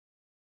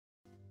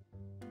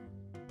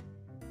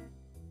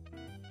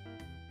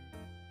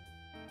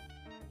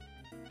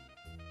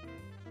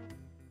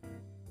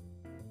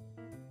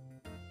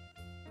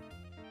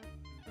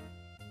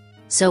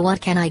So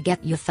what can I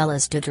get you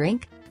fellas to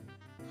drink?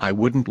 I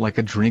wouldn't like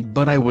a drink,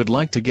 but I would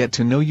like to get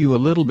to know you a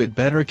little bit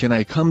better. Can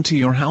I come to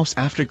your house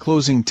after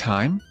closing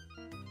time?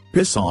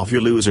 Piss off,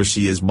 you loser.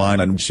 She is mine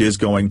and she is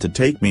going to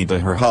take me to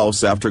her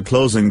house after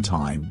closing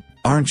time.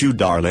 Aren't you,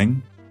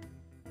 darling?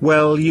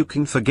 Well, you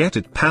can forget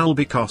it, pal,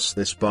 because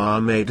this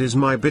barmaid is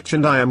my bitch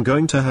and I am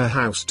going to her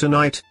house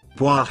tonight.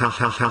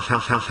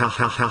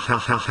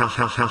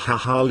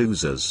 Bwahahahahahahahahahahahaha,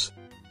 losers.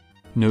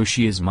 No,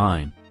 she is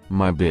mine,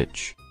 my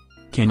bitch.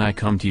 Can I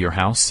come to your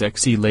house,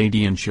 sexy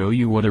lady, and show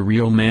you what a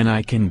real man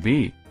I can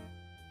be?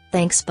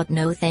 Thanks but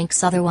no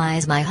thanks,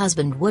 otherwise my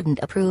husband wouldn't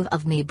approve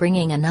of me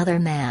bringing another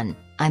man.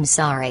 I'm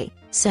sorry,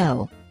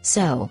 so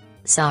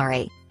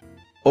sorry.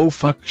 Oh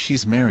fuck,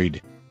 she's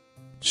married.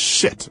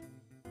 Shit.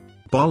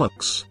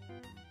 Bollocks.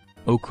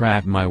 Oh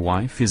crap, my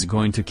wife is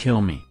going to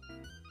kill me.